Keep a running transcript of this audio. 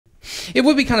It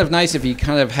would be kind of nice if you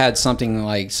kind of had something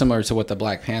like similar to what the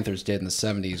Black Panthers did in the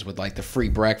 70s with like the free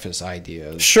breakfast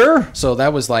ideas. Sure. So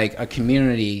that was like a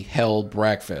community held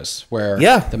breakfast where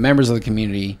Yeah. the members of the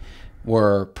community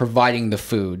were providing the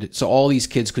food so all these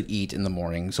kids could eat in the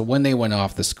morning. So when they went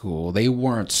off to school, they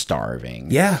weren't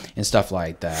starving. Yeah. And stuff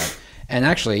like that. And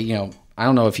actually, you know, I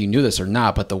don't know if you knew this or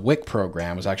not, but the WIC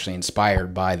program was actually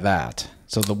inspired by that.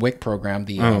 So the WIC program,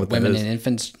 the women and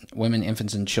infants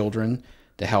and children,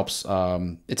 that helps.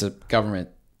 It's a government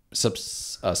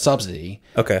subsidy.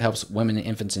 Okay. That helps women,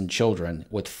 infants, and children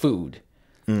with food.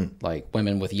 Like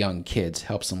women with young kids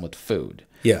helps them with food.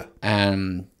 Yeah.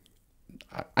 And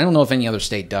I don't know if any other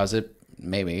state does it.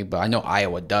 Maybe, but I know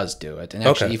Iowa does do it. And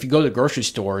actually, if you go to grocery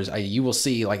stores, you will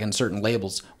see like in certain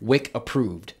labels, WIC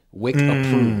approved. WIC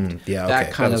approved. Yeah,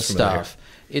 that kind of stuff.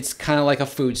 It's kind of like a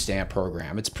food stamp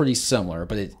program. It's pretty similar,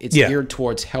 but it's geared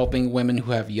towards helping women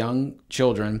who have young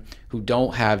children who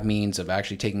don't have means of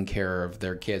actually taking care of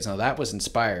their kids. Now, that was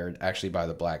inspired actually by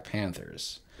the Black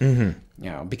Panthers, you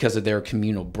know, because of their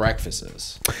communal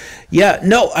breakfasts. Yeah,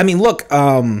 no, I mean, look,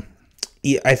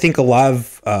 I think a lot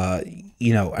of,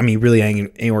 you know, I mean, really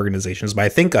any organizations, but I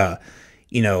think,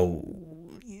 you know,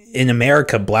 in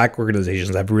America, Black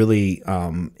organizations have really,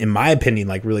 in my opinion,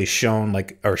 like really shown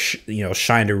like, or, you know,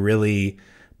 shined a really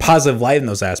positive light in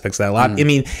those aspects. That a lot, I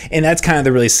mean, and that's kind of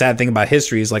the really sad thing about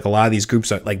history is like a lot of these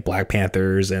groups are like Black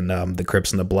Panthers and the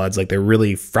Crips and the Bloods, like they're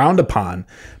really frowned upon.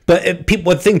 But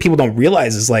one thing people don't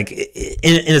realize is like,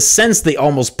 in a sense, they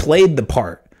almost played the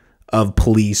part of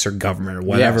police or government or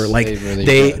whatever. Yes, like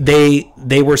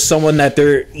they were someone that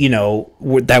they're, you know,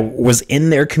 that was in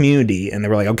their community, and they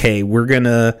were like, okay, we're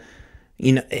gonna,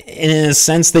 you know, and in a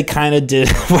sense they kind of did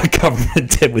what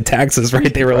government did with taxes,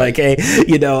 right? They were like, hey,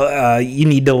 you know, you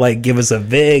need to like give us a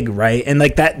VIG, right? And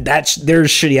like that's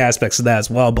there's shitty aspects of that as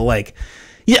well, but like,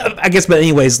 yeah, I guess, but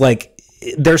anyways, like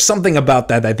there's something about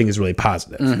that I think is really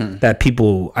positive, that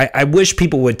people, I wish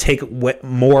people would take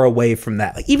more away from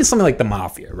that. Like even something like the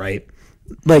mafia, right?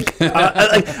 Like,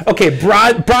 like okay,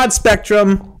 broad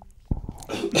spectrum,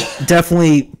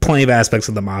 definitely plenty of aspects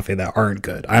of the mafia that aren't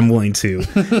good. I'm willing to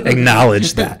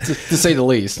acknowledge that. to say the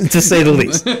least. To say the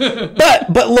least.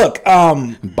 But look,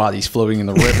 bodies floating in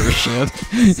the river,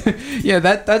 shit. Yeah,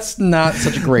 that's not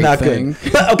such a great thing.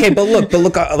 Good. But okay, but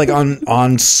look, like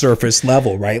on surface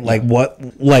level, right? Like what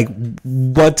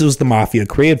was the mafia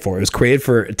created for? It was created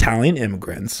for Italian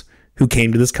immigrants who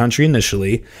came to this country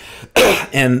initially,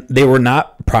 and they were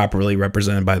not properly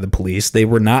represented by the police. They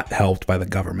were not helped by the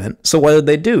government. So what did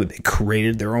they do? They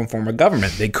created their own form of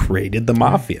government. They created the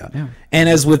mafia. Yeah. And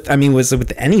as with, I mean,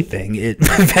 with anything, it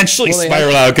eventually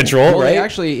spiraled out of control, right?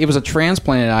 Actually, it was a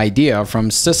transplanted idea from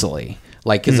Sicily.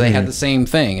 Like, because they had the same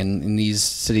thing in these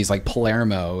cities like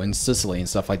Palermo and Sicily and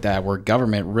stuff like that, where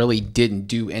government really didn't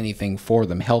do anything for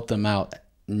them, helped them out,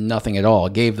 nothing at all,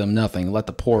 gave them nothing, let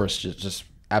the poorest just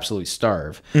absolutely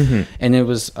starve. And it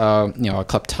was you know, a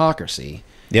kleptocracy,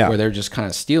 where they're just kind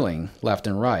of stealing left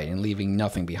and right and leaving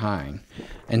nothing behind.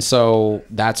 And so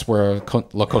that's where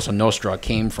La Cosa Nostra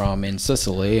came from in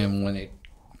Sicily. And when it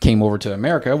came over to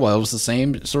America, well, it was the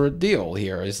same sort of deal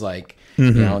here. It's like,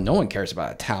 you know, no one cares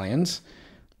about Italians,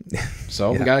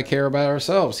 so we got to care about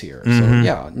ourselves here. So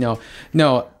yeah,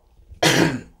 no,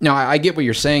 I get what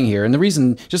you're saying here. And the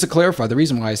reason, just to clarify, the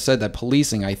reason why I said that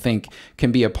policing, I think,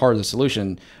 can be a part of the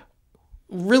solution,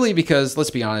 really because,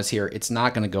 let's be honest here, it's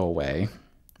not going to go away.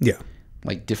 Yeah.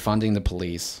 Like defunding the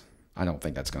police, I don't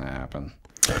think that's going to happen.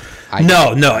 I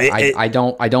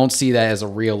don't see that as a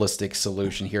realistic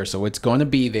solution here. So it's going to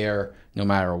be there no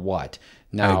matter what.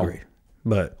 Now, I agree.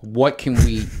 But what can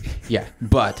we,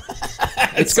 but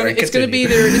it's going to be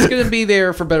there. It's going to be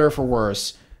there for better or for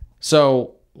worse.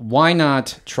 So why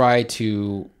not try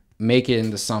to make it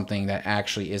into something that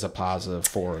actually is a positive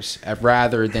force,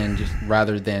 rather than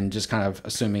just kind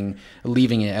of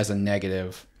leaving it as a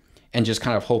negative, and just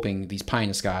kind of hoping these pie in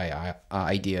the sky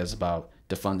ideas about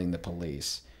defunding the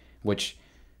police, which,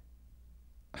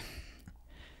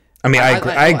 I mean,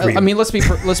 I agree. I mean, let's be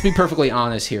perfectly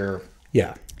honest here.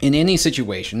 Yeah. In any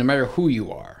situation, no matter who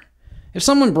you are, if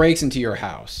someone breaks into your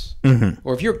house,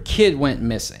 or if your kid went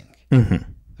missing, the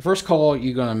first call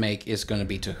you're going to make is going to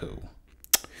be to who?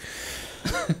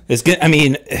 It's good. I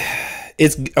mean,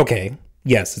 it's okay.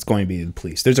 Yes, it's going to be the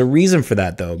police. There's a reason for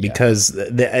that, though, because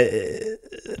they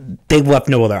left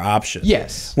no other option.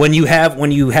 Yes. When you have,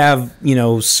 you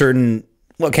know, certain,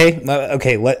 okay.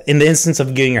 In the instance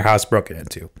of getting your house broken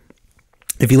into,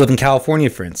 if you live in California,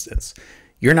 for instance,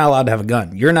 you're not allowed to have a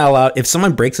gun. You're not allowed. If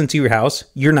someone breaks into your house,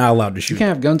 you're not allowed to shoot. You can't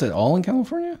have guns at all in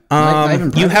California. Not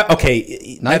even you have.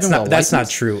 Okay, that's not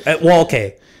true. Well,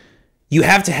 okay. you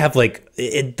have to have like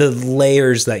the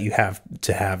layers that you have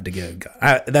to get a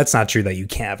gun. That's not true that you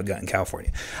can't have a gun in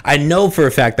California. I know for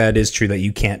a fact that it is true that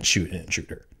you can't shoot an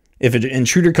intruder. If an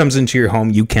intruder comes into your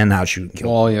home, you cannot shoot and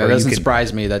kill. Well, yeah, it doesn't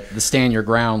surprise me that the stand your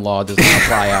ground law does not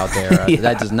apply out there. Yeah.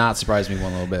 That does not surprise me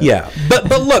one little bit. Yeah, but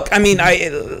look, I mean,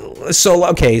 so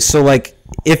like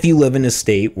if you live in a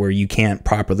state where you can't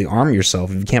properly arm yourself,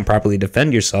 if you can't properly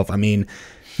defend yourself, I mean,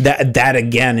 that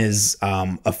again is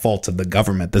a fault of the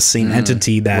government, the same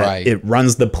entity that it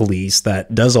runs the police,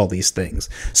 that does all these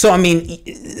things. So I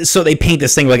mean, so they paint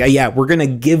this thing like, yeah, we're gonna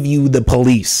give you the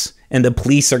police, and the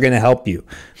police are going to help you,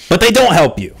 but they don't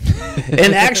help you.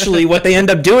 And actually what they end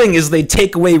up doing is they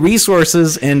take away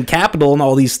resources and capital and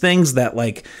all these things that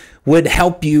like would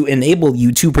help you, enable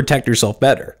you to protect yourself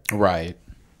better. Right.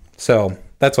 So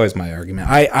that's always my argument.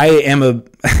 I am a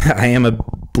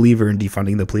believer in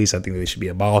defunding the police. I think they should be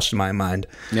abolished in my mind.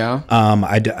 Yeah.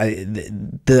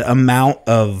 The amount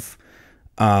of,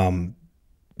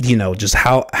 just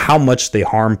how much they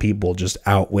harm people just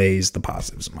outweighs the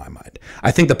positives in my mind.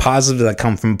 I think the positives that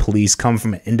come from police come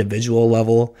from an individual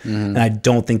level. And I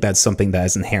don't think that's something that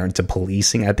is inherent to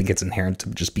policing. I think it's inherent to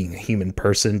just being a human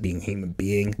person, being a human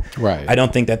being. Right. I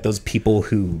don't think that those people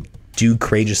who do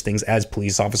courageous things as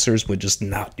police officers would just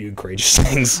not do courageous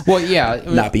things. Well, yeah,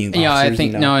 not being officers. Yeah, I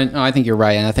think no, I think you're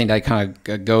right, and I think that kind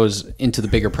of goes into the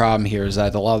bigger problem here is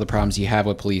that a lot of the problems you have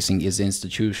with policing is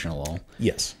institutional.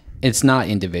 Yes. It's not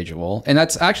individual. And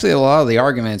that's actually a lot of the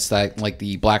arguments that like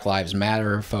the Black Lives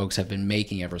Matter folks have been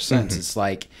making ever since. It's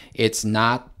like, it's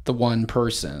not the one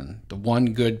person, the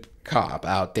one good cop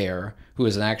out there who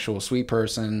is an actual sweet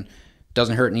person,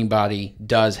 doesn't hurt anybody,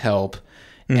 does help,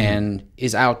 and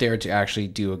is out there to actually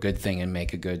do a good thing and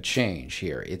make a good change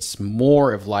here. It's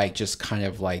more of like just kind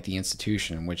of like the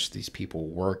institution in which these people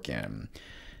work in,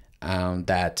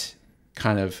 that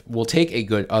kind of will take a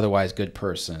good, otherwise good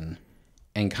person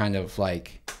and kind of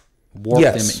like warp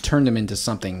them, turn them into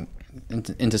something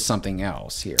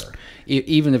else here,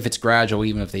 even if it's gradual,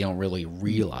 even if they don't really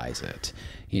realize it,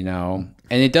 And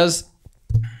it does.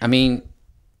 I mean,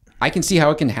 I can see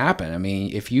how it can happen. I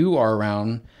mean, if you are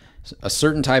around a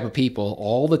certain type of people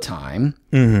all the time,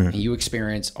 and you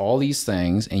experience all these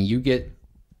things, and you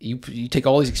take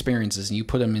all these experiences and you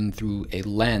put them in through a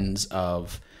lens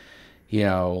of,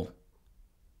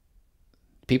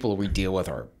 people we deal with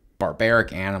are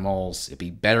barbaric animals. It'd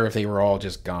be better if they were all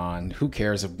just gone. Who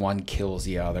cares if one kills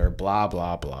the other? Blah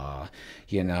blah blah.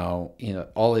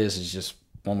 All it is just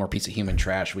one more piece of human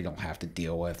trash we don't have to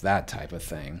deal with. That type of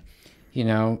thing.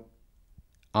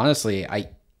 Honestly,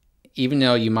 even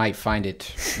though you might find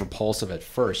it repulsive at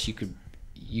first,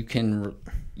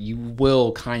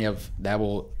 that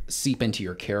will seep into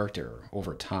your character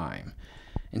over time.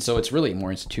 And so it's really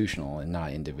more institutional and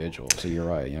not individual. So you're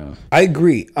right. Yeah, I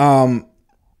agree.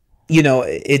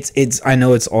 It's I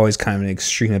know it's always kind of an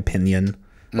extreme opinion,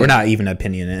 or not even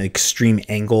opinion, an extreme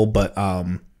angle, but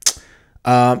the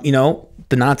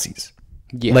Nazis.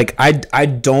 Yeah. Like I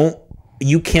don't.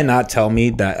 You cannot tell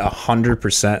me that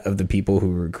 100% of the people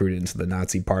who were recruited into the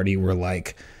Nazi party were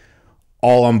like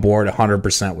all on board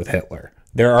 100% with Hitler.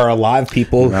 There are a lot of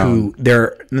people who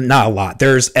not a lot.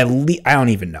 There's at least, I don't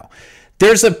even know.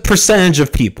 There's a percentage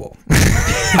of people.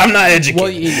 I'm not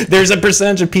educated. There's a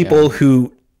percentage of people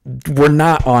who were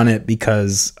not on it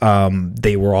because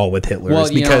they were all with Hitler. It's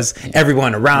because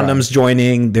everyone around them's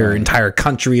joining. Their entire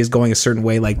country is going a certain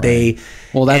way. Like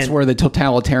that's where the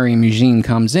totalitarian regime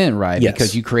comes in, right? Yes.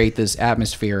 Because you create this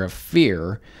atmosphere of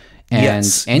fear, and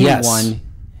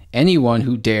anyone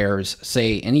who dares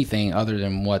say anything other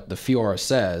than what the Führer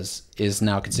says is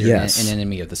now considered an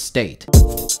enemy of the state.